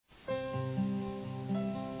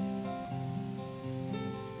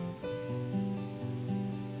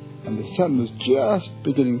and the sun was just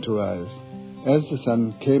beginning to rise. As the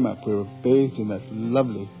sun came up, we were bathed in that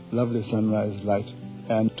lovely, lovely sunrise light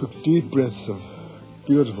and took deep breaths of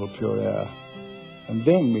beautiful, pure air. And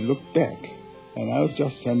then we looked back, and I was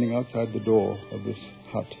just standing outside the door of this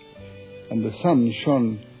hut, and the sun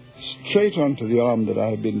shone straight onto the arm that I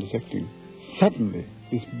had been dissecting. Suddenly,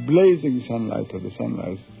 this blazing sunlight of the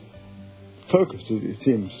sunrise, focused as it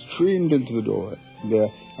seemed, streamed into the door there,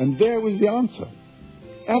 and there was the answer,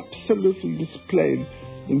 absolutely displayed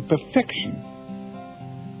in perfection.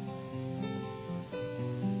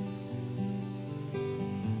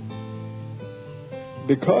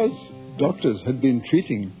 Because doctors had been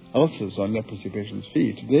treating ulcers on leprosy patients'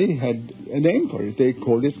 feet, they had a name for it. They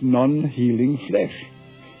called it non-healing flesh.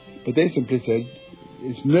 But they simply said,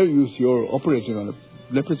 it's no use you're operating on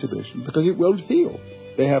a leprosy patient because it won't heal.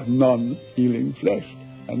 They have non-healing flesh.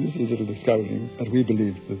 And this is a little discouraging, but we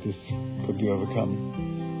believe that this could be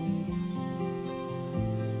overcome.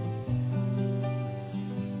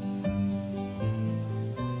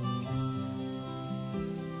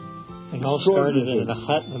 It all started in a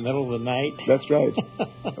hut in the middle of the night. That's right.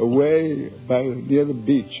 Away near the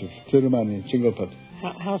beach of Tirumani, Chingleput.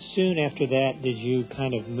 How soon after that did you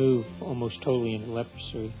kind of move almost totally into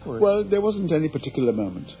leprosy? Well, there wasn't any particular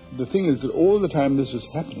moment. The thing is that all the time this was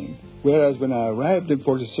happening, whereas when I arrived in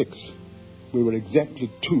 46, we were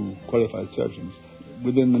exactly 2 qualified surgeons.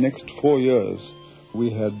 Within the next 4 years,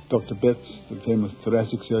 we had Dr. Betts, the famous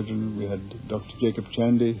thoracic surgeon. We had Dr. Jacob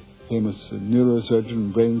Chandy, famous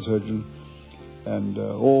neurosurgeon, brain surgeon, and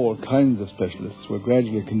all kinds of specialists were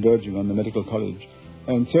gradually converging on the medical college.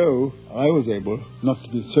 And so I was able not to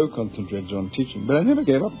be so concentrated on teaching, but I never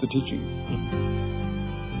gave up the teaching.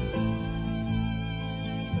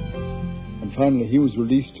 And finally he was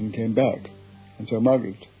released and came back. And so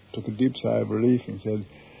Margaret took a deep sigh of relief and said,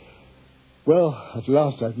 well, at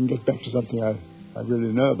last I can get back to something I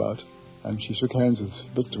really know about. And she shook hands with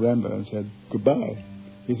Victor Rambo and said, goodbye.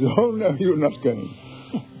 He said, oh no, you're not going.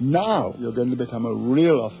 Now you're going to become a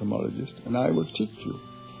real ophthalmologist and I will teach you.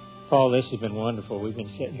 Paul, this has been wonderful. We've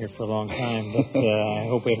been sitting here for a long time, but I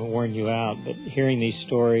hope we haven't worn you out. But hearing these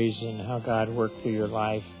stories and how God worked through your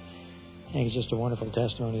life, I think it's just a wonderful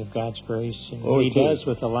testimony of God's grace and what He does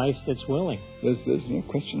with a life that's willing. There's no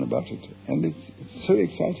question about it. And it's so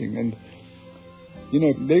exciting. And, you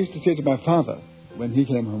know, they used to say to my father when he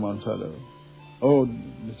came home on furlough, oh,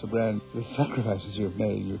 Mr. Brand, the sacrifices you've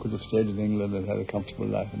made, you could have stayed in England and had a comfortable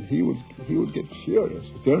life. And he would get furious.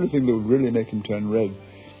 It's the only thing that would really make him turn red.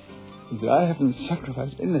 He said, I haven't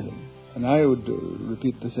sacrificed anything. And I would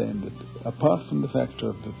repeat the same, that apart from the factor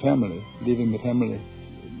of the family, leaving the family,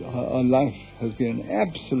 our life has been an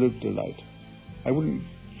absolute delight. I wouldn't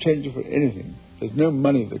change it for anything. There's no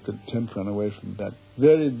money that could tempt one away from that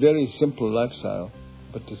very, very simple lifestyle.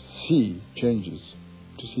 But to see changes,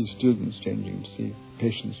 to see students changing, to see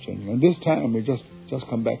patients changing. And this time we just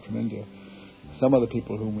come back from India. Some other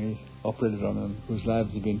people whom we operated on and whose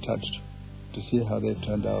lives have been touched, to see how they've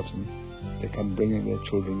turned out, and they come bringing their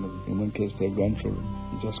children, and in one case their grandchildren.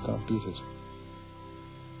 You just can't beat it.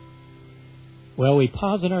 Well, we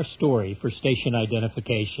pause in our story for station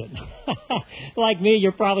identification. Like me,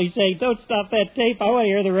 you're probably saying, don't stop that tape. I want to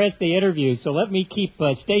hear the rest of the interview. So let me keep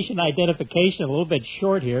station identification a little bit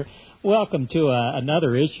short here. Welcome to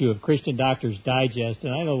another issue of Christian Doctors Digest.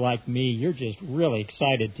 And I know, like me, you're just really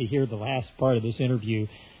excited to hear the last part of this interview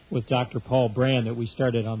with Dr. Paul Brand that we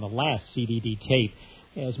started on the last CDD tape.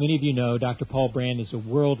 As many of you know, Dr. Paul Brand is a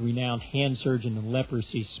world-renowned hand surgeon and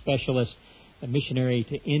leprosy specialist, a missionary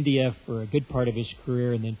to India for a good part of his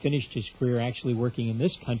career, and then finished his career actually working in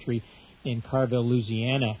this country in Carville,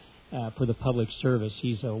 Louisiana, for the public service.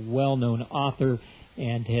 He's a well-known author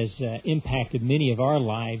and has impacted many of our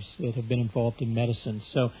lives that have been involved in medicine.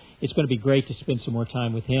 So it's going to be great to spend some more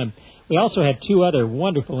time with him. We also have 2 other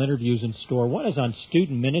wonderful interviews in store. One is on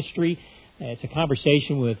student ministry. It's a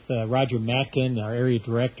conversation with Roger Matkin, our area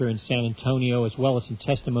director in San Antonio, as well as some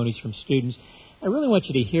testimonies from students. I really want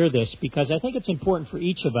you to hear this because I think it's important for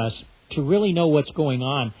each of us to really know what's going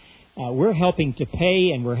on. We're helping to pay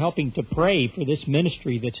and we're helping to pray for this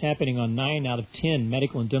ministry that's happening on 9 out of 10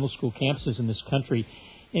 medical and dental school campuses in this country.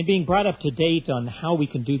 And being brought up to date on how we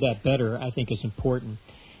can do that better, I think, is important.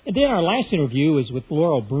 And then our last interview is with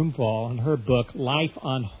Laurel Broomfall on her book, Life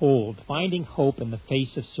on Hold, Finding Hope in the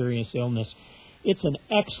Face of Serious Illness. It's an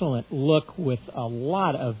excellent look with a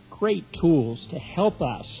lot of great tools to help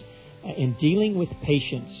us in dealing with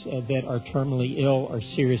patients that are terminally ill or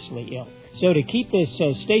seriously ill. So to keep this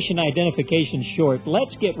station identification short,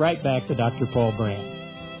 let's get right back to Dr. Paul Brand.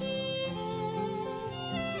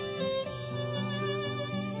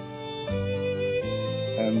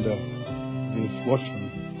 and this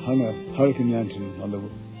watchman hung a hurricane lantern on the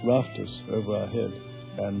rafters over our head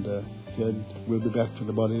and said, "We'll be back for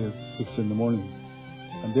the body at 6 in the morning."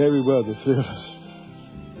 And there we were, the three of us,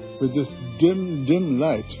 with this dim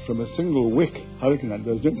light from a single wick hurricane lantern.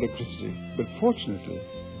 There was no electricity. But fortunately,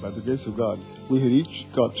 by the grace of God, we had each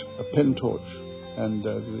got a pen torch, and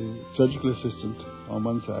the surgical assistant on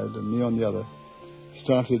one side and me on the other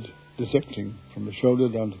started dissecting from the shoulder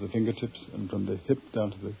down to the fingertips and from the hip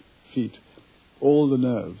down to the feet all the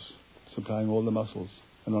nerves, supplying all the muscles.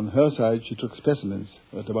 And on her side, she took specimens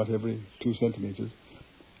at about every 2 centimeters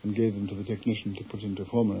and gave them to the technician to put into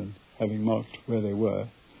formalin, having marked where they were.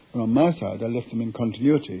 And on my side, I left them in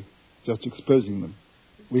continuity, just exposing them.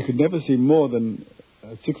 We could never see more than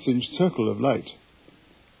a 6-inch circle of light.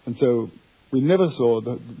 And so we never saw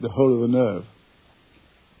the whole of the nerve.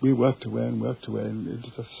 We worked away, and it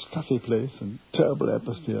was a stuffy place and terrible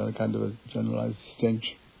atmosphere, a kind of a generalized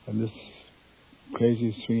stench, and this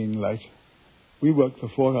crazy swinging light. We worked for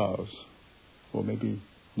 4 hours, or maybe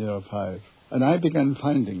nearer 5. And I began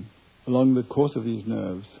finding, along the course of these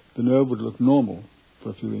nerves, the nerve would look normal for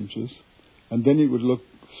a few inches, and then it would look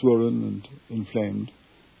swollen and inflamed,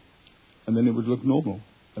 and then it would look normal,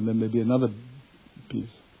 and then there'd be another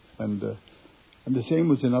piece. And the same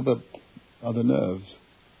was in other nerves.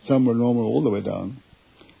 Some were normal all the way down,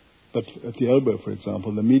 but at the elbow, for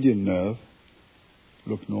example, the median nerve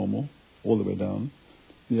looked normal all the way down.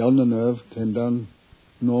 The ulnar nerve came down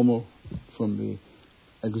normal from the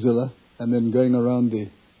axilla, and then going around the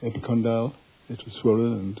epicondyle, it was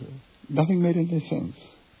swollen, and nothing made any sense.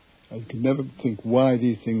 I could never think why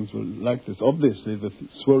these things were like this. Obviously, the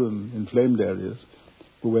swollen, inflamed areas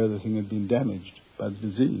were where the thing had been damaged by the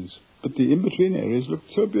disease. But the in-between areas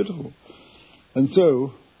looked so beautiful. And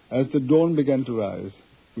so, as the dawn began to rise,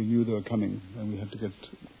 we knew they were coming, and we had to get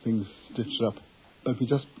things stitched up. But we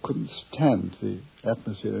just couldn't stand the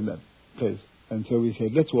atmosphere in that place. And so we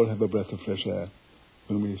said, let's all have a breath of fresh air.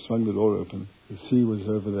 When we swung the door open, the sea was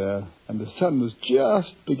over there, and the sun was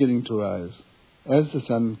just beginning to rise. As the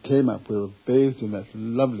sun came up, we were bathed in that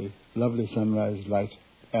lovely, lovely sunrise light,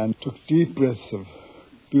 and took deep breaths of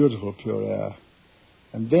beautiful, pure air.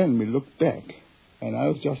 And then we looked back, and I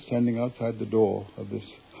was just standing outside the door of this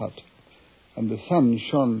hut, and the sun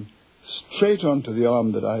shone straight onto the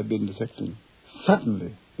arm that I had been dissecting.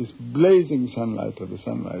 Suddenly, this blazing sunlight of the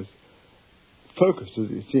sunrise, focused as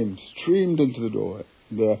it seemed, streamed into the door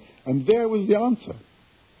there, and there was the answer,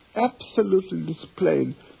 absolutely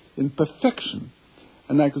displayed in perfection.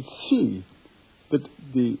 And I could see that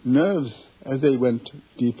the nerves, as they went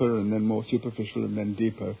deeper and then more superficial and then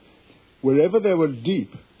deeper, wherever they were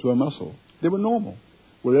deep to a muscle, they were normal.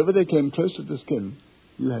 Wherever they came close to the skin,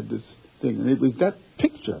 you had this thing. And it was that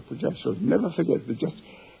picture, which I shall never forget, that just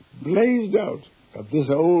blazed out of this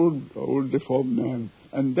old deformed man.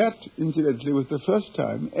 And that, incidentally, was the first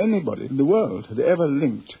time anybody in the world had ever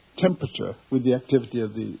linked temperature with the activity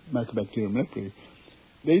of the Mycobacterium leprae.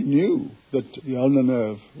 They knew that the ulnar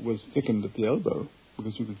nerve was thickened at the elbow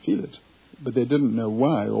because you could feel it, but they didn't know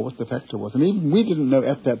why or what the factor was. And even we didn't know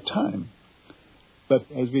at that time. But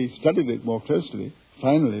as we studied it more closely,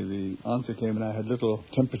 finally the answer came, and I had little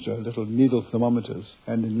needle thermometers.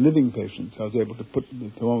 And in living patients, I was able to put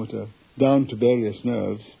the thermometer down to various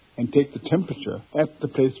nerves and take the temperature at the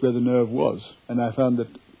place where the nerve was. And I found that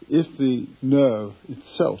if the nerve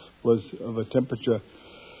itself was of a temperature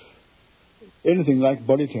anything like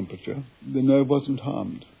body temperature, the nerve wasn't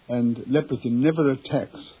harmed. And leprosy never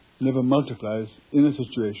attacks, never multiplies in a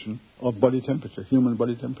situation of body temperature, human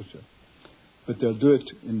body temperature. But they'll do it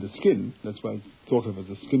in the skin. That's why it's thought of as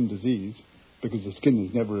a skin disease, because the skin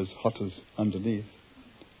is never as hot as underneath.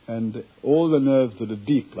 And all the nerves that are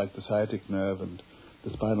deep, like the sciatic nerve and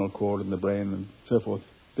the spinal cord and the brain and so forth,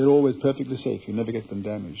 they're always perfectly safe. You never get them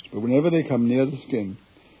damaged. But whenever they come near the skin,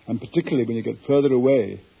 and particularly when you get further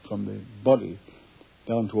away from the body,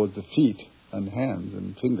 down towards the feet and hands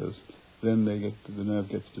and fingers, then the nerve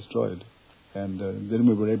gets destroyed. And then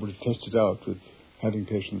we were able to test it out with having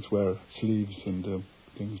patients wear sleeves and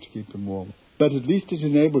things to keep them warm. But at least it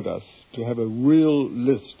enabled us to have a real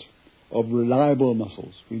list of reliable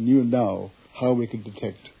muscles. We knew now how we could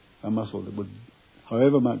detect a muscle that would,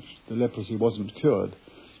 however much the leprosy wasn't cured,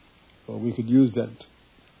 or we could use that,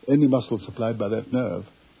 any muscle supplied by that nerve,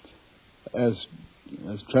 as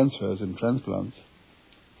transfers and transplants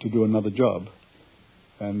to do another job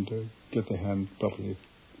and get the hand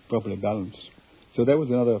properly balanced. So that was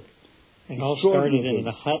another. And all started in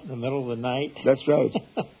a hut in the middle of the night. That's right,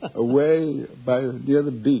 away near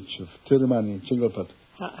the beach of Tirumani in Chingalpat.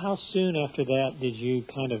 How soon after that did you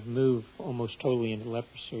kind of move almost totally into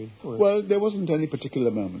leprosy? Well, there wasn't any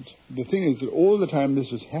particular moment. The thing is that all the time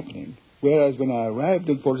this was happening, whereas when I arrived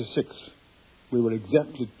in 46, we were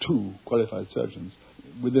exactly 2 qualified surgeons.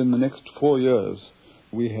 Within the next 4 years,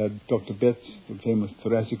 we had Dr. Betts, the famous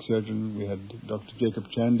thoracic surgeon. We had Dr. Jacob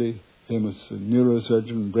Chandy, famous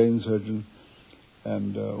neurosurgeon, brain surgeon,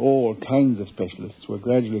 and all kinds of specialists were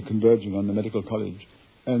gradually converging on the medical college.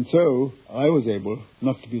 And so I was able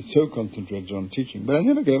not to be so concentrated on teaching, but I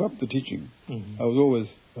never gave up the teaching. Mm-hmm. I was always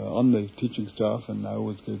on the teaching staff, and I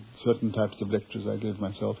always gave certain types of lectures I gave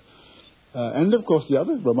myself. And of course, the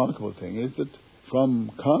other remarkable thing is that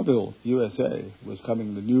from Carville, USA, was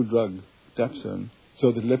coming the new drug, dapsone,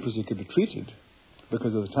 so that leprosy could be treated.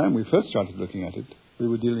 Because at the time we first started looking at it, we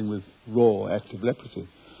were dealing with raw, active leprosy.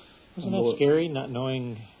 Wasn't that scary, not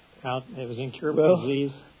knowing how it was incurable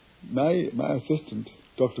disease? My assistant,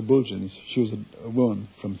 Dr. Bulgins, she was a woman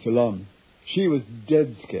from Ceylon. She was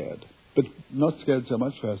dead scared, but not scared so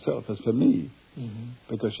much for herself as for me,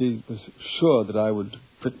 because she was sure that I would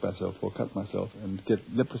prick myself or cut myself and get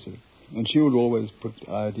leprosy. And she would always put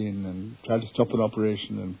iodine and try to stop an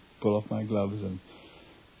operation and pull off my gloves and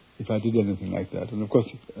if I did anything like that. And of course,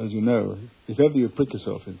 as you know, if ever you prick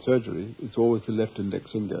yourself in surgery, it's always the left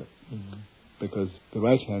index finger, because the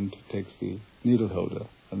right hand takes the needle holder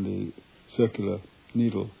and the circular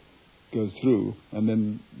needle goes through, and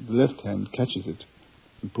then the left hand catches it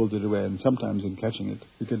and pulls it away. And sometimes in catching it,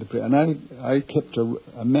 you get the prick. And I kept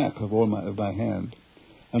a map of my hand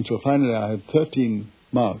until finally I had 13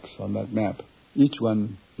 marks on that map, each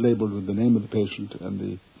one labelled with the name of the patient and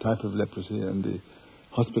the type of leprosy and the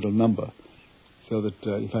hospital number, so that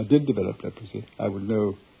if I did develop leprosy, I would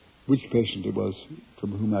know which patient it was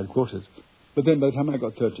from whom I'd caught it. But then by the time I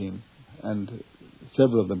got 13, and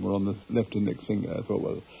several of them were on the left index finger, I thought,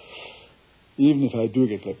 well, even if I do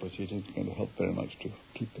get leprosy, it isn't going to help very much to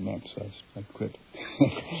keep the map, so I quit.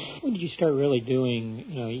 When did you start really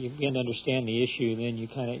doing, you began to understand the issue, then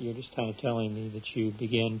you're just kind of telling me that you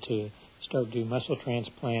began to start doing muscle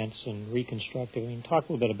transplants and reconstructive. Talk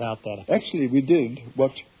a little bit about that. Actually, we did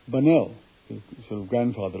what Bunnell, the sort of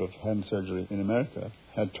grandfather of hand surgery in America,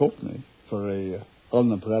 had taught me for a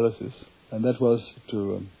ulnar paralysis, and that was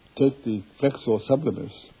to take the flexor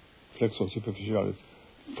sublimis, flexor superficialis,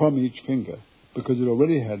 from each finger, because it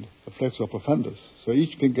already had a flexor profundus. So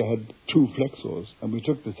each finger had 2 flexors, and we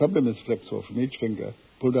took the sublimis flexor from each finger,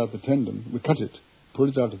 pulled out the tendon, we cut it, pulled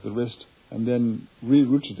it out of the wrist, and then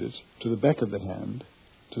rerouted it to the back of the hand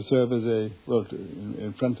to serve as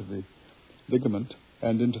in front of the ligament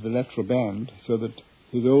and into the lateral band, so that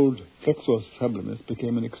his old flexor sublimis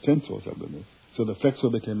became an extensor sublimis. So the flexor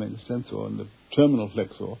became an extensor, and the terminal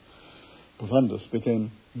flexor profundus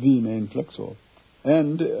became the main flexor.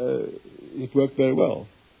 And it worked very well.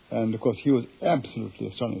 And, of course, he was absolutely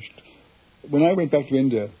astonished. When I went back to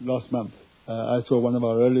India last month, I saw one of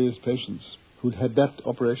our earliest patients who'd had that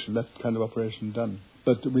kind of operation done.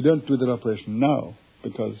 But we don't do that operation now,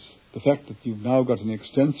 because the fact that you've now got an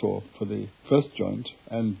extensor for the first joint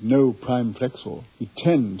and no prime flexor, you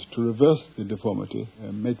tend to reverse the deformity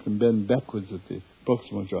and make them bend backwards at the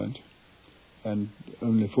proximal joint and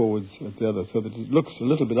only forwards at the other, so that it looks a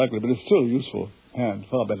little bit ugly, but it's still a useful hand,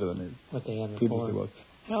 far better than it previously was.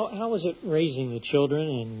 How was it raising the children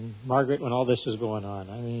and Margaret when all this was going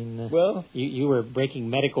on? Well, you were breaking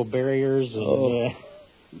medical barriers. And,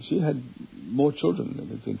 she had more children.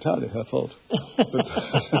 It's entirely her fault. But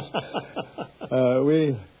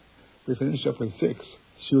we finished up with 6.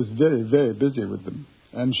 She was very, very busy with them.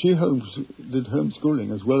 And she did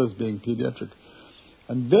homeschooling as well as being pediatric.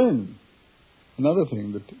 And then, another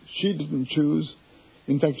thing that she didn't choose,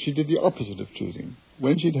 in fact, she did the opposite of choosing.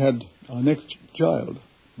 When she'd had our next child,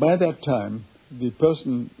 by that time, the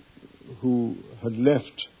person who had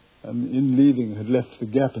left, and in leaving had left the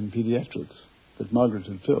gap in pediatrics that Margaret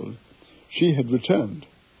had filled, she had returned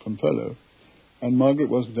from furlough, and Margaret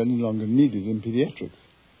wasn't any longer needed in pediatrics.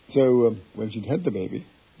 So when she'd had the baby,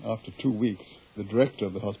 after 2 weeks, the director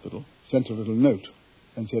of the hospital sent a little note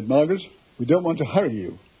and said, "Margaret, we don't want to hurry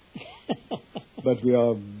you, but we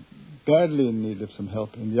are badly in need of some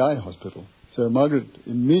help in the eye hospital." So Margaret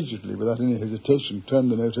immediately, without any hesitation,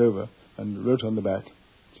 turned the note over and wrote on the back,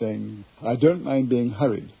 saying, "I don't mind being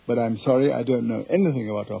hurried, but I'm sorry I don't know anything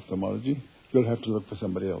about ophthalmology. You'll have to look for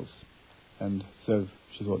somebody else." And so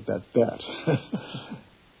she thought, that's that.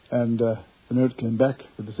 And the note came back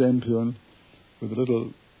with the same tune, with a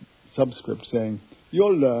little subscript saying,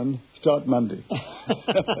 "You'll learn, start Monday."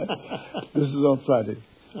 This is on Friday.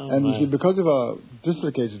 And you see, because of our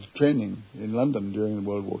dislocated training in London during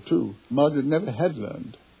World War II, Margaret never had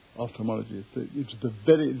learned. ophthalmology. It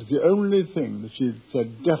was the only thing that she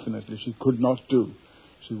said definitely she could not do.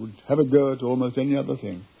 She would have a go at almost any other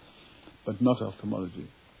thing, but not ophthalmology.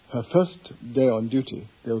 Her first day on duty,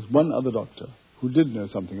 there was one other doctor who did know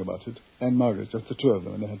something about it, and Margaret, just the two of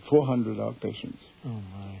them, and they had 400 outpatients. Oh,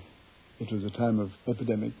 my. It was a time of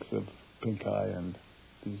epidemics of pink eye and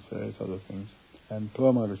these various other things. And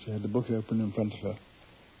poor Margaret, she had the book open in front of her.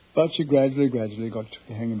 But she gradually got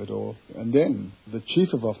the hang of it all. And then the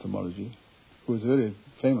chief of ophthalmology, who was a very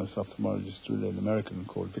famous ophthalmologist, really an American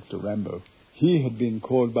called Victor Rambo, he had been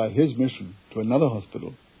called by his mission to another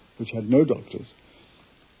hospital, which had no doctors.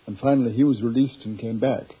 And finally he was released and came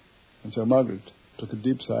back. And so Margaret took a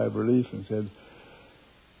deep sigh of relief and said,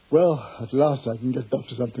 well, at last I can get back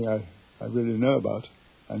to something I really know about.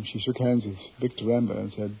 And she shook hands with Victor Rambo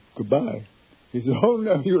and said, goodbye. He said, oh,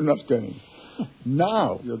 no, you're not going.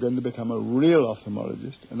 Now you're going to become a real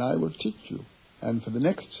ophthalmologist, and I will teach you. And for the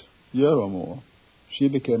next year or more, she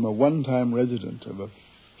became a one-time resident of a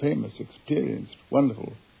famous, experienced,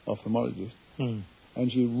 wonderful ophthalmologist.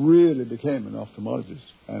 And she really became an ophthalmologist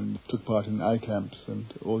and took part in eye camps and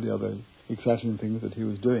all the other exciting things that he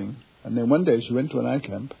was doing. And then one day she went to an eye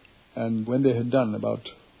camp, and when they had done about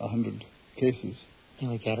 100 cases...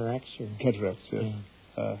 Like cataracts? Or? Cataracts, yes.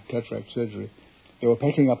 Yeah. Cataract surgery. They were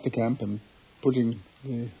packing up the camp and putting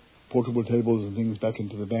the portable tables and things back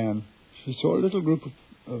into the van. She saw a little group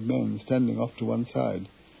of men standing off to one side,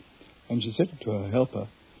 and she said to her helper,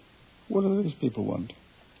 what do those people want?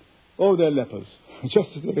 Oh, they're lepers. Just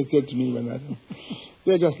as they said to me when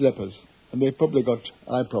they're just lepers. And they probably got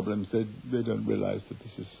eye problems. They don't realize that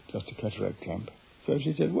this is just a cataract camp. So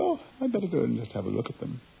she said, well, I'd better go and just have a look at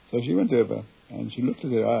them. So she went over and she looked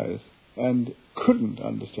at their eyes and couldn't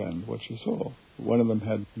understand what she saw. One of them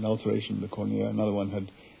had an ulceration in the cornea, another one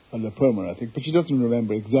had a leproma, I think, but she doesn't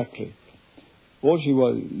remember exactly. All she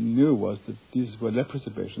knew was that these were leprosy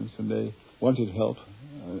patients and they wanted help,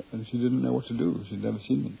 and she didn't know what to do. She'd never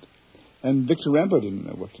seen it. And Victor Rambo didn't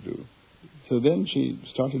know what to do. So then she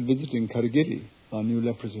started visiting Karigiri, our new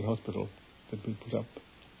leprosy hospital that we put up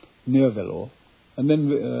near Vellore. And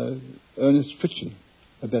then Ernest Fitchie,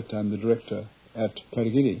 at that time the director at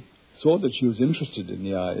Karigiri, saw that she was interested in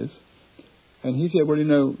the eyes. And he said, well,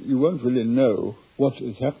 you won't really know what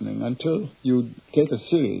is happening until you take a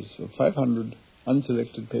series of 500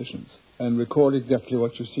 unselected patients and record exactly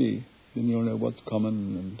what you see. Then you'll know what's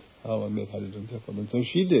common and how long they've had it and so forth. And so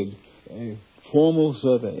she did a formal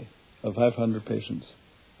survey of 500 patients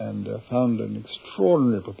and found an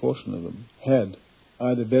extraordinary proportion of them had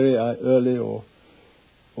either very early or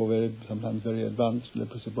sometimes very advanced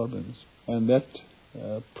leprosy problems. And that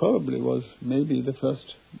probably was maybe the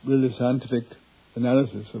first really scientific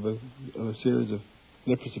analysis of a series of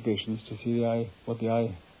leprosy patients to see what the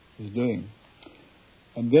eye is doing.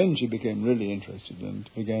 And then she became really interested and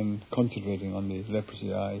began concentrating on the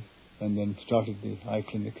leprosy eye, and then started the eye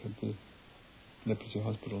clinic at the leprosy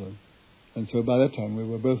hospital. And so by that time we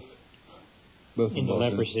were both into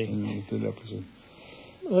leprosy. Into leprosy.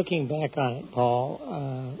 Looking back on it,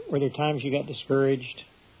 Paul, were there times you got discouraged?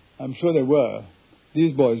 I'm sure there were.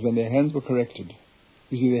 These boys, when their hands were corrected,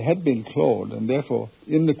 you see, they had been clawed, and therefore,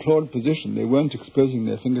 in the clawed position, they weren't exposing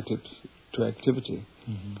their fingertips to activity.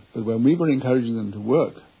 Mm-hmm. But when we were encouraging them to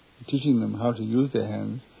work, teaching them how to use their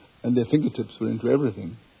hands, and their fingertips were into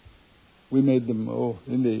everything, we made them,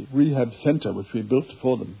 in the rehab center, which we built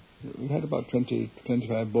for them. We had about 20,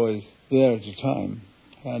 25 boys there at a time,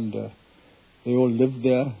 and they all lived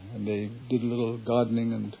there, and they did a little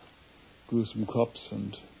gardening and grew some crops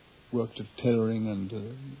and worked at tailoring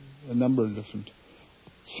and a number of different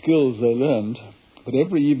skills they learned. But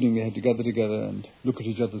every evening they had to gather together and look at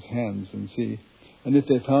each other's hands and see. And if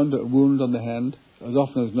they found a wound on the hand, as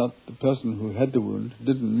often as not, the person who had the wound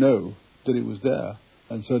didn't know that it was there.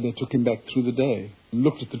 And so they took him back through the day and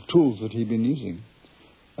looked at the tools that he'd been using.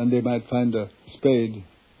 And they might find a spade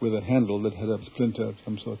with a handle that had a splinter of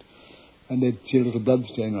some sort, and they'd see a little blood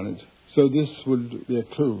stain on it. So this would be a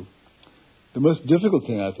clue. The most difficult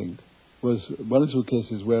thing, I think, was one or two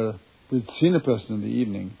cases where we'd seen a person in the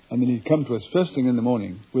evening, and then he'd come to us first thing in the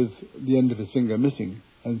morning with the end of his finger missing.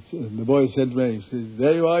 And the boy said to me, he said,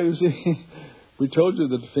 there you are, you see. We told you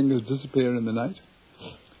that fingers disappear in the night.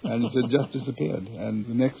 And it had just disappeared. And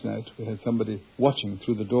the next night we had somebody watching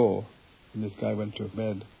through the door, and this guy went to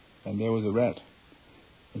bed, and there was a rat.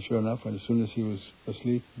 And sure enough, as soon as he was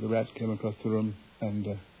asleep, the rat came across the room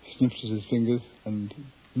and sniffed at his fingers and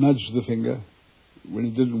nudged the finger. When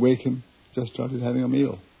it didn't wake him, just started having a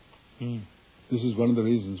meal. Mm. This is one of the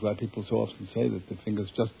reasons why people so often say that the fingers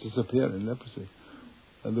just disappear in leprosy.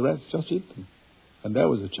 And the rats just eat them. And that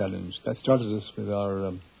was a challenge. That started us with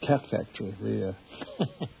our cat factory.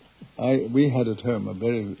 We had at home a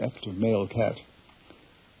very active male cat,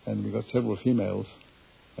 and we got several females,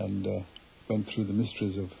 and went through the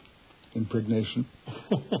mysteries of impregnation.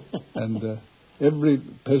 And every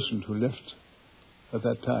patient who left at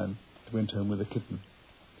that time went home with a kitten.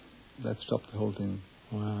 That stopped the whole thing.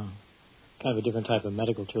 Wow. Kind of a different type of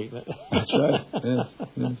medical treatment. That's right,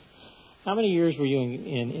 yes. How many years were you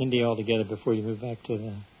in India altogether before you moved back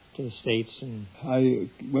to the States? And I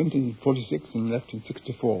went in 46 and left in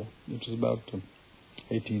 64, which is about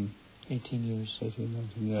 18 years. 18,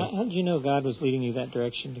 19 years. How did you know God was leading you that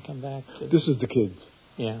direction to come back? This is the kids.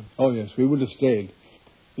 Yeah. Oh, yes, we would have stayed.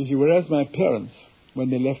 You see, whereas my parents, when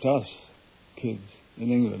they left us, kids,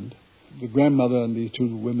 in England, the grandmother and these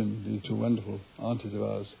two women, these two wonderful aunties of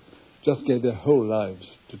ours, just gave their whole lives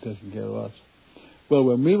to taking care of us. Well,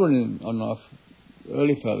 when we were on our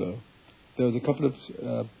early fellow, there was a couple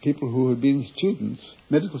of people who had been students,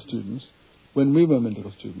 medical students, when we were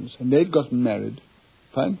medical students, and they'd gotten married,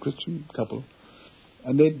 fine Christian couple,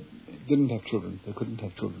 and they didn't have children. They couldn't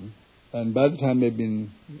have children. And by the time they'd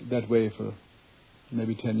been that way for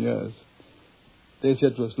maybe 10 years, they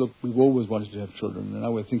said to us, look, we've always wanted to have children, and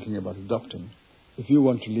now we're thinking about adopting. If you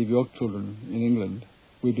want to leave your children in England,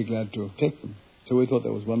 we'd be glad to take them. So we thought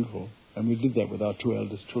that was wonderful. And we did that with our two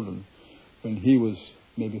eldest children when he was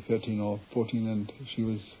maybe 13 or 14 and she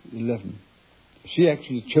was 11. She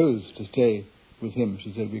actually chose to stay with him.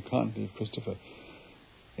 She said, we can't leave Christopher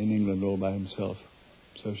in England all by himself.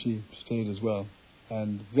 So she stayed as well.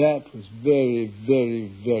 And that was very,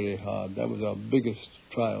 very, very hard. That was our biggest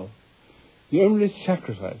trial. The only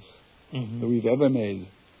sacrifice that we've ever made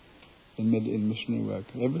in missionary work.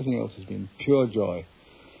 Everything else has been pure joy.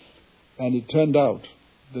 And it turned out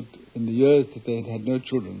that in the years that they had had no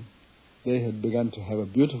children, they had begun to have a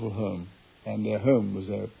beautiful home, and their home was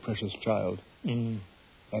their precious child. And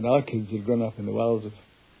our kids had grown up in the wilds of,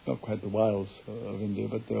 not quite the wilds of India,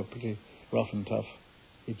 but they were pretty rough and tough.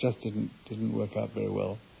 It just didn't work out very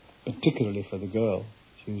well, particularly for the girl.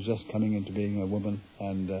 She was just coming into being a woman,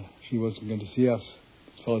 and she wasn't going to see us,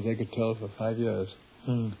 as far as they could tell, for 5 years.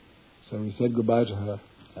 So we said goodbye to her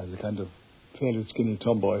as a kind of fairly skinny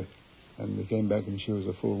tomboy, and we came back and she was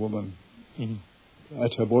a full woman.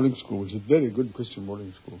 At her boarding school, which is a very good Christian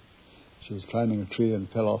boarding school, she was climbing a tree and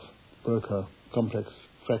fell off, broke her complex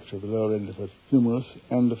fracture of the lower end of her humerus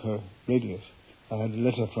and of her radius. I had a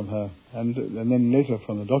letter from her, and then later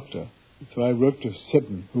from the doctor. So I wrote to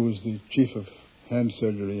Seddon, who was the chief of hand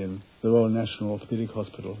surgery in the Royal National Orthopaedic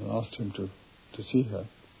Hospital, and asked him to see her.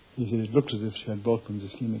 He said it looked as if she had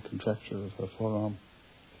Boltman's ischemic contracture of her forearm.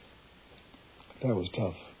 That was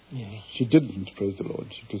tough. Yeah. She didn't, praise the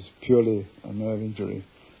Lord. It was purely a nerve injury,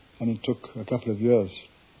 and it took a couple of years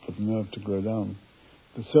for the nerve to grow down.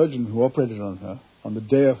 The surgeon who operated on her, on the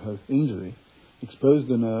day of her injury, exposed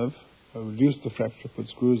the nerve, reduced the fracture, put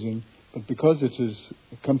screws in, but because it is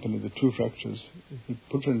accompanied, the two fractures, he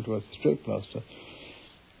put her into a straight plaster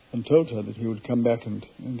and told her that he would come back and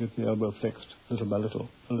get the elbow flexed little by little,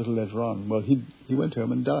 a little later on. Well, he went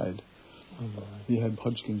home and died. He had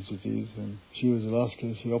Hodgkin's disease, and she was the last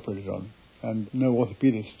case he operated on. And no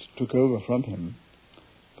orthopedist took over from him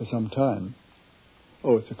for some time.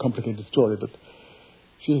 Oh, it's a complicated story, but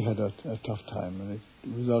she had a tough time, and it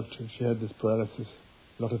resulted, she had this paralysis,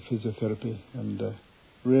 a lot of physiotherapy, and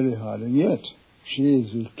really hard. And yet, she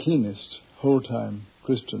is the keenest whole-time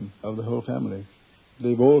Christian of the whole family.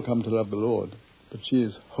 They've all come to love the Lord, but she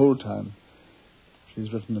is whole-time.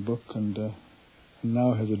 She's written a book and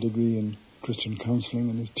now has a degree in Christian counseling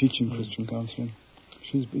and is teaching Christian counseling.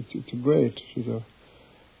 She's a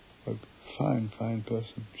fine, fine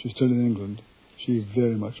person. She's still in England. She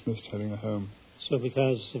very much missed having a home. So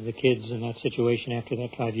because of the kids and that situation, after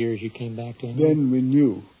that 5 years, you came back to England? Then we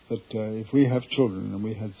knew that if we have children, and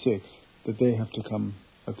we had 6, that they have to come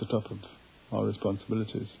at the top of our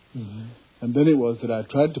responsibilities. And then it was that I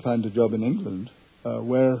tried to find a job in England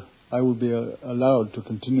where I would be allowed to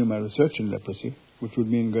continue my research in leprosy, which would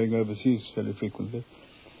mean going overseas fairly frequently.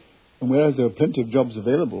 And whereas there were plenty of jobs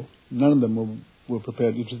available, none of them were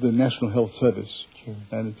prepared. It was the National Health Service,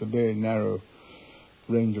 and it's a very narrow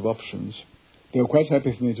range of options. They were quite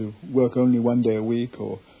happy for me to work only 1 day a week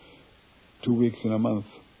or 2 weeks in a month,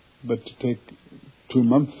 but to take 2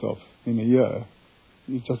 months off in a year,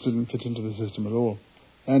 it just didn't fit into the system at all.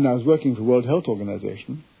 And I was working for the World Health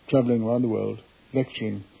Organization, traveling around the world,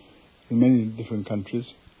 lecturing in many different countries.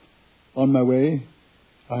 On my way,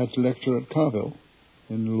 I had to lecture at Carville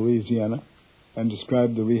in Louisiana and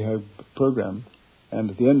describe the rehab program.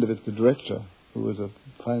 And at the end of it, the director, who was a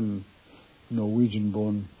fine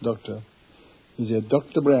Norwegian-born doctor, He said,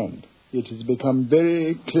 Dr. Brand, it has become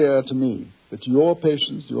very clear to me that your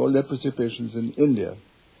patients, your leprosy patients in India,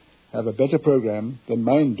 have a better program than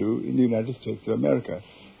mine do in the United States of America.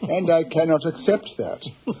 And I cannot accept that.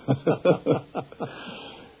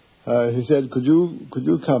 He said, could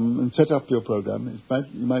you come and set up your program?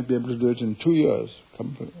 You might be able to do it in 2 years.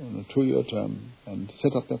 Come on a 2-year term and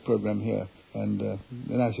set up that program here. And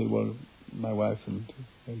then I said, well, my wife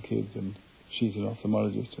and kids, and she's an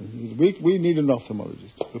ophthalmologist. And he said, we need an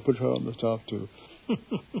ophthalmologist. We'll put her on the staff too.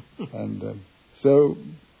 And so,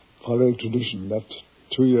 following tradition, that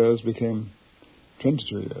 2 years became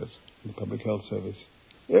 22 years in the public health service.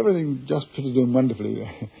 Everything just fitted in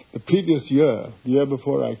wonderfully. The previous year, the year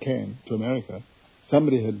before I came to America,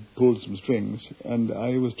 somebody had pulled some strings, and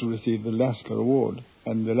I was to receive the Lasker Award.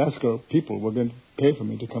 And the Lasker people were going to pay for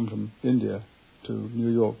me to come from India to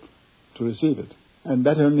New York to receive it. And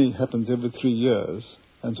that only happens every 3 years.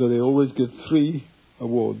 And so they always give 3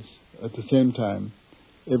 awards at the same time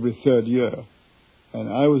every 3rd year. And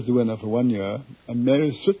I was the winner for 1 year, and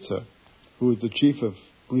Mary Switzer, who was the chief of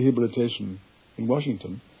rehabilitation in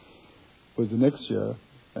Washington, was the next year,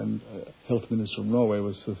 and health minister of Norway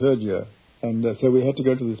was the 3rd year. And so we had to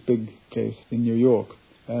go to this big place in New York,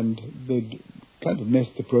 and they'd kind of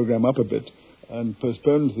messed the program up a bit and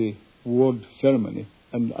postponed the award ceremony.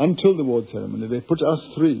 And until the award ceremony, they put us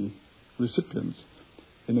 3 recipients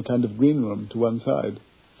in a kind of green room to one side.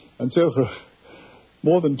 And so for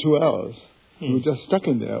more than 2 hours, we were just stuck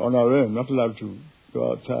in there on our own, not allowed to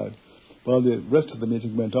go outside, while the rest of the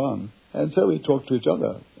meeting went on. And so we talked to each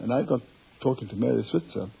other, and I got talking to Mary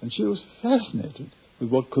Switzer, and she was fascinated with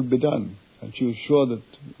what could be done, and she was sure that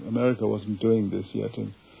America wasn't doing this yet.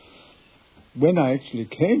 And when I actually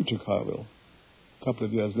came to Carville, a couple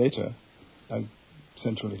of years later, I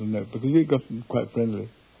sent her a little note, because we'd gotten quite friendly,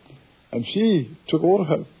 and she took all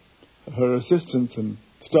her assistants and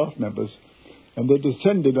staff members, and they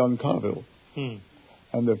descended on Carville.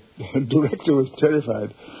 And the director was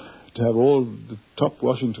terrified to have all the top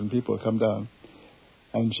Washington people come down.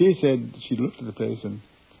 And she said, she looked at the place and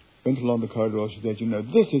went along the corridor. She said,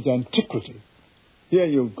 this is antiquity. Here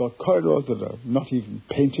you've got corridors that are not even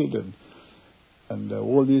painted, and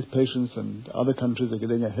all these patients and other countries are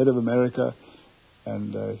getting ahead of America.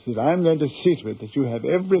 And she said, I'm going to see to it that you have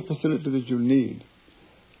every facility that you need.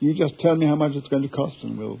 You just tell me how much it's going to cost,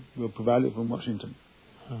 and we'll provide it from Washington.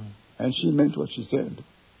 And she meant what she said.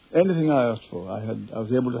 Anything I asked for, I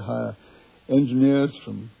was able to hire engineers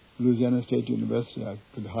from Louisiana State University. I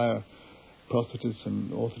could hire prosthetists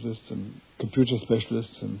and orthotists and computer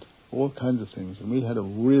specialists and all kinds of things. And we had a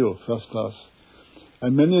real first class.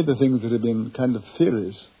 And many of the things that had been kind of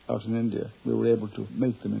theories out in India, we were able to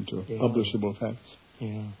make them into publishable facts.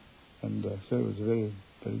 Yeah. And so it was a very,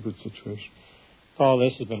 very good situation. Paul,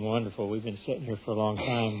 this has been wonderful. We've been sitting here for a long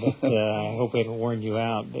time, but I hope we haven't worn you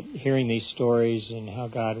out. But hearing these stories and how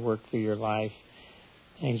God worked through your life,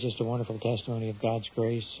 I think it's just a wonderful testimony of God's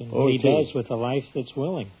grace and what He does with a life that's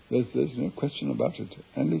willing. There's no question about it.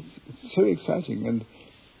 And it's so exciting. And,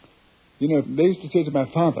 they used to say to my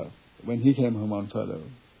father when he came home on furlough,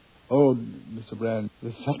 oh, Mr. Brand,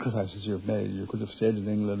 the sacrifices you've made, you could have stayed in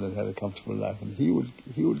England and had a comfortable life. And he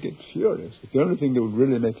would get furious. It's the only thing that would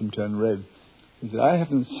really make him turn red. He said, I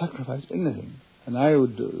haven't sacrificed anything. And I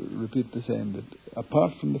would repeat the same, that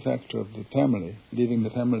apart from the factor of the family, leaving the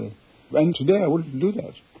family, and today I wouldn't do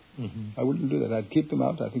that. Mm-hmm. I wouldn't do that. I'd keep them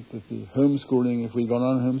out. I think that the homeschooling, if we'd gone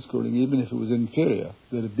on homeschooling, even if it was inferior,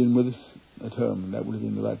 they'd have been with us at home, and that would have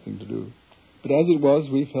been the right thing to do. But as it was,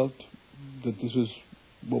 we felt that this was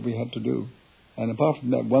what we had to do. And apart from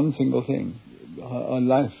that one single thing, our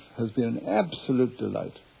life has been an absolute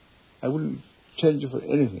delight. I wouldn't change it for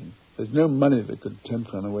anything. There's no money that could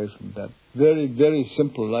tempt one away from that very, very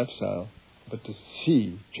simple lifestyle. But to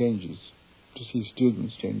see changes, to see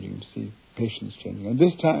students changing, to see patients changing. And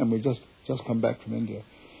this time we just come back from India.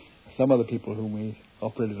 Some other people whom we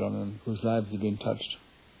operated on and whose lives have been touched,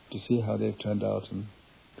 to see how they've turned out, and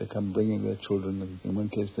they come bringing their children, and in one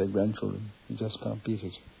case their grandchildren. You just can't beat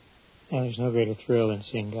it. Yeah, there's no greater thrill in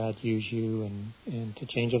seeing God use you and to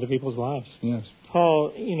change other people's lives. Yes.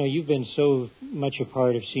 Paul, you've been so much a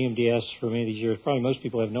part of CMDS for many of these years. Probably most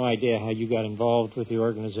people have no idea how you got involved with the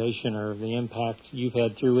organization or the impact you've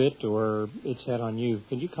had through it or it's had on you.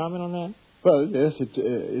 Can you comment on that? Well, yes,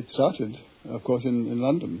 it started, of course, in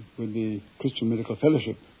London with the Christian Medical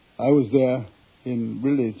Fellowship. I was there in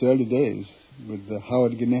really its early days with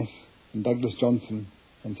Howard Guinness and Douglas Johnson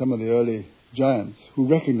and some of the early giants who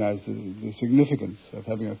recognized the significance of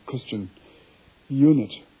having a Christian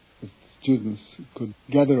unit that students could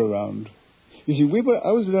gather around. You see,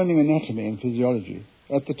 I was learning anatomy and physiology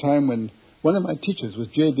at the time when One of my teachers was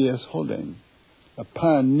J.B.S. Haldane, a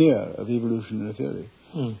pioneer of evolutionary theory.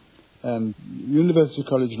 And University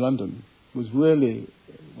College London was really,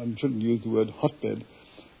 one shouldn't use the word hotbed,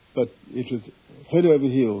 but it was head over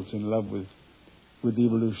heels in love with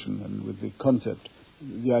evolution and with the concept.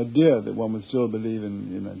 The idea that one would still believe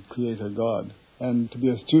in a creator God. And to be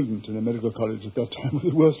a student in a medical college at that time was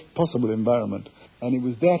the worst possible environment. And it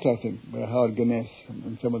was that, I think, where Howard Gaines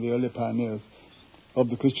and some of the early pioneers of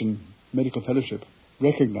the Christian Medical Fellowship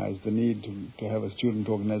recognized the need to have a student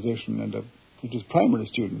organization, and it was primarily a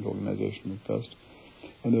student organization at first.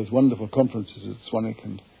 And there was wonderful conferences at Swanwick,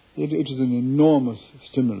 and it was an enormous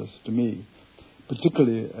stimulus to me,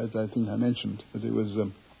 particularly, as I think I mentioned, that it was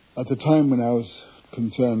at the time when I was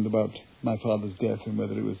concerned about my father's death and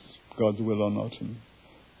whether it was God's will or not, and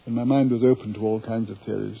my mind was open to all kinds of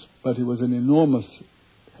theories. But it was an enormous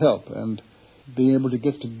help, and being able to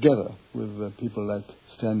get together with people like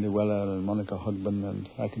Stanley Weller and Monica Hogben, and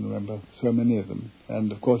I can remember so many of them.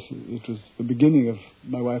 And of course, it was the beginning of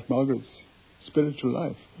my wife Margaret's spiritual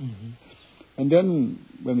life. And then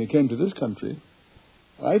when we came to this country,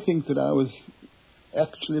 I think that I was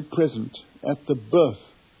actually present at the birth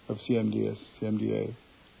of CMDA,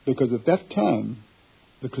 because at that time,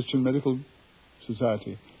 the Christian Medical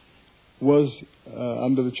Society was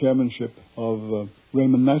under the chairmanship of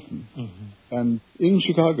Raymond Knighton. And in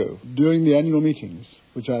Chicago, during the annual meetings,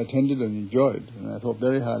 which I attended and enjoyed, and I thought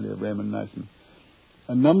very highly of Raymond Knighton,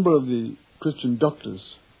 a number of the Christian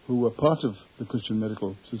doctors who were part of the Christian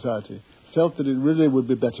Medical Society felt that it really would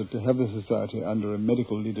be better to have the society under a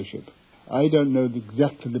medical leadership. I don't know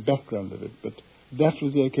exactly the background of it, but that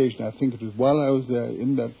was the occasion. I think it was while I was there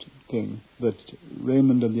in that thing that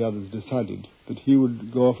Raymond and the others decided that he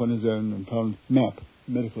would go off on his own and found MAP,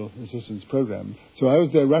 Medical Assistance Program. So I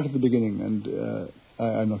was there right at the beginning, and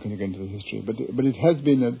I'm not going to go into the history, but it has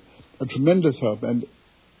been a tremendous help. And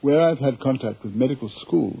where I've had contact with medical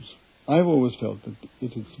schools, I've always felt that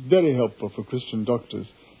it is very helpful for Christian doctors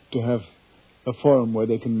to have a forum where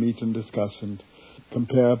they can meet and discuss and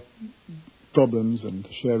compare problems and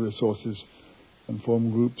share resources and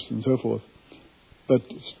form groups and so forth. But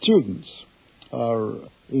students are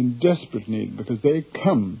in desperate need because they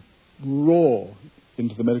come raw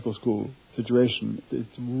into the medical school situation. It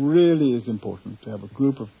really is important to have a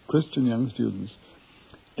group of Christian young students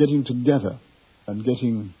getting together and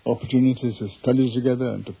getting opportunities to study together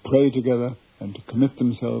and to pray together and to commit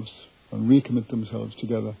themselves and recommit themselves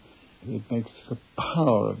together. It makes a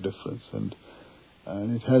power of difference, and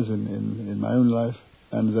it has in my own life.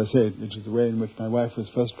 And as I say, it is the way in which my wife was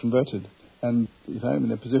first converted. And if I'm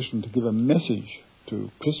in a position to give a message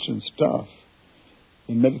to Christian staff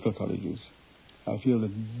in medical colleges, I feel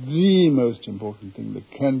that the most important thing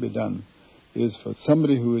that can be done is for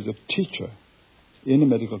somebody who is a teacher in a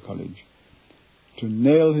medical college to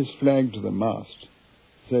nail his flag to the mast,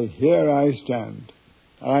 say, here I stand.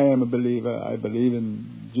 I am a believer. I believe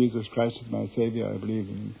in Jesus Christ as my Savior. I believe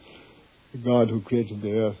in the God who created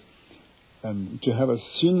the earth. And to have a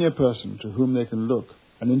senior person to whom they can look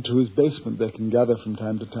and into whose basement they can gather from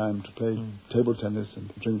time to time to play table tennis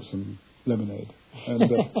and drink some lemonade. And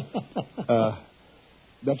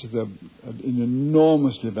that is an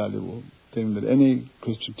enormously valuable thing that any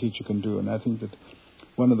Christian teacher can do. And I think that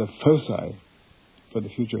one of the foci for the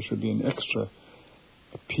future should be an extra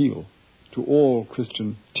appeal to all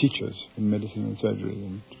Christian teachers in medicine and surgery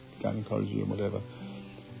and gynecology and whatever,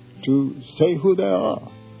 to say who they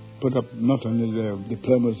are. Put up not only their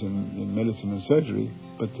diplomas in medicine and surgery,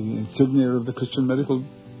 but the insignia of the Christian Medical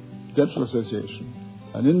Dental Association,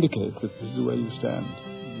 and indicate that this is where you stand.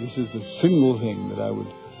 This is the single thing that I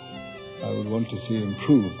would want to see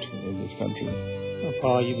improved in this country. Well,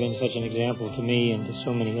 Paul, you've been such an example to me and to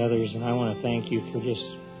so many others, and I want to thank you for just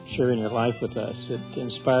sharing your life with us. It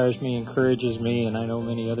inspires me, encourages me, and I know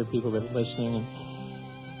many other people that are listening. And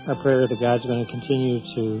our prayer that God's going to continue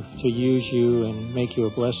to use you and make you a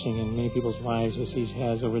blessing in many people's lives as He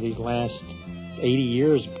has over these last 80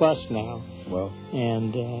 years plus now. Well,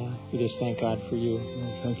 and we just thank God for you.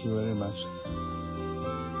 Thank you very much.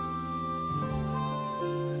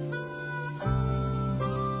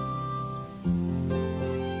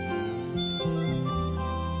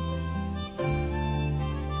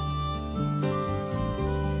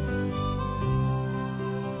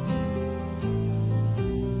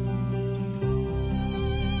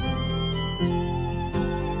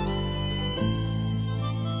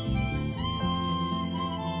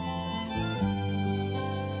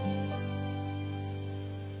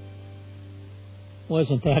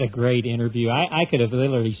 Wasn't that a great interview? I could have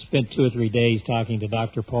literally spent 2 or 3 days talking to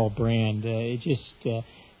Dr. Paul Brand.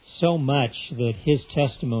 so much that his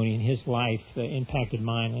testimony and his life impacted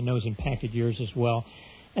mine. I know it's impacted yours as well.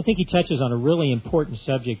 I think he touches on a really important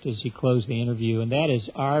subject as he closed the interview, and that is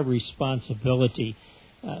our responsibility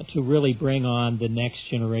to really bring on the next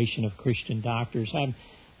generation of Christian doctors. I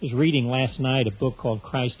was reading last night a book called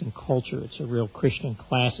Christ and Culture. It's a real Christian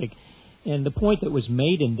classic. And the point that was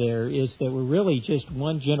made in there is that we're really just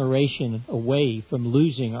one generation away from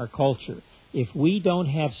losing our culture. If we don't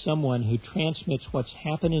have someone who transmits what's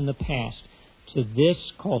happened in the past to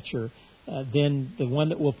this culture, then the one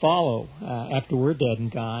that will follow after we're dead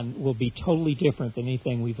and gone will be totally different than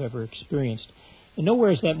anything we've ever experienced. And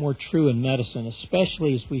nowhere is that more true in medicine,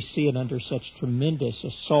 especially as we see it under such tremendous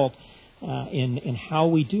assault in how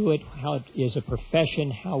we do it, how it is a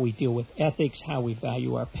profession, how we deal with ethics, how we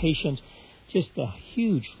value our patients. Just a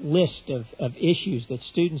huge list of issues that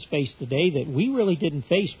students face today that we really didn't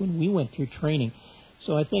face when we went through training.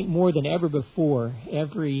 So I think more than ever before,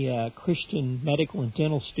 every Christian medical and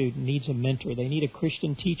dental student needs a mentor. They need a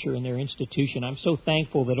Christian teacher in their institution. I'm so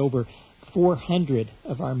thankful that over 400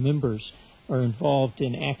 of our members are involved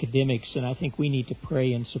in academics, and I think we need to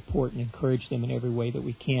pray and support and encourage them in every way that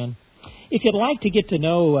we can. If you'd like to get to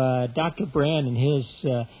know Dr. Brand and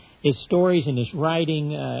his stories and his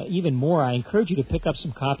writing even more, I encourage you to pick up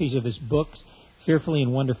some copies of his books, Fearfully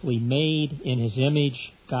and Wonderfully Made, In His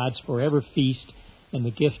Image, God's Forever Feast, and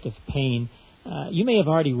The Gift of Pain. You may have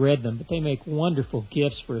already read them, but they make wonderful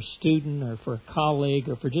gifts for a student or for a colleague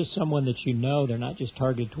or for just someone that you know. They're not just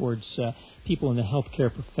targeted towards people in the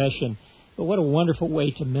healthcare profession, but what a wonderful way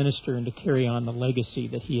to minister and to carry on the legacy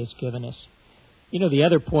that he has given us. You know, the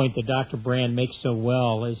other point that Dr. Brand makes so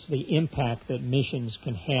well is the impact that missions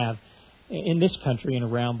can have in this country and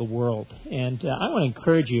around the world. And I want to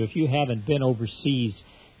encourage you, if you haven't been overseas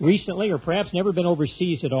recently or perhaps never been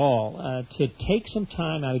overseas at all, to take some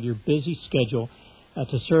time out of your busy schedule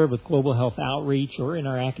to serve with Global Health Outreach or in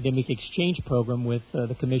our academic exchange program with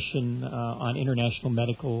the Commission on International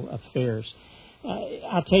Medical Affairs.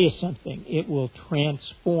 I'll tell you something. It will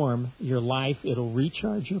transform your life. It'll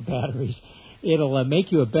recharge your batteries. It'll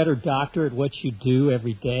make you a better doctor at what you do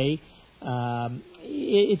every day.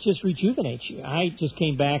 It just rejuvenates you. I just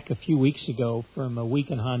came back a few weeks ago from a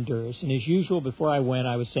week in Honduras, and as usual, before I went,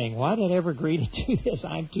 I was saying, why did I ever agree to do this?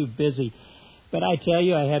 I'm too busy. But I tell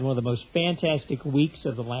you, I had one of the most fantastic weeks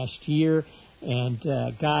of the last year, and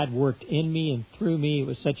God worked in me and through me. It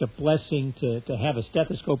was such a blessing to have a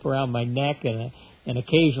stethoscope around my neck and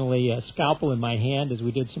occasionally a scalpel in my hand as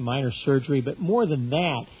we did some minor surgery. But more than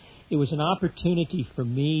that, it was an opportunity for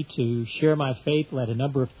me to share my faith, led a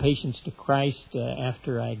number of patients to Christ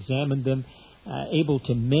after I examined them, able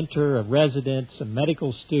to mentor a resident, some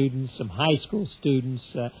medical students, some high school students,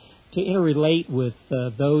 to interrelate with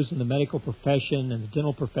those in the medical profession and the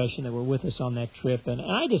dental profession that were with us on that trip. And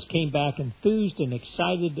I just came back enthused and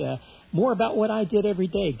excited more about what I did every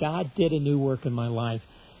day. God did a new work in my life.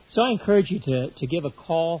 So I encourage you to give a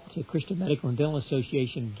call to Christian Medical and Dental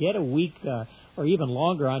Association. Get a week or even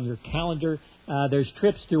longer on your calendar. There's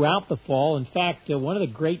trips throughout the fall. In fact, one of the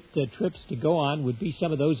great trips to go on would be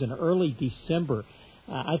some of those in early December.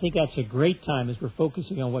 I think that's a great time as we're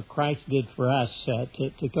focusing on what Christ did for us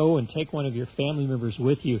to go and take one of your family members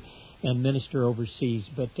with you and minister overseas.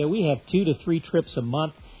 But we have 2 to 3 trips a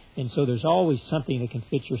month, and so there's always something that can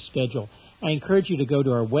fit your schedule. I encourage you to go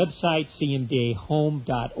to our website,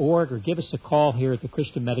 cmdahome.org, or give us a call here at the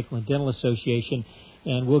Christian Medical and Dental Association,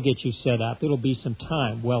 and we'll get you set up. It'll be some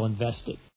time well invested.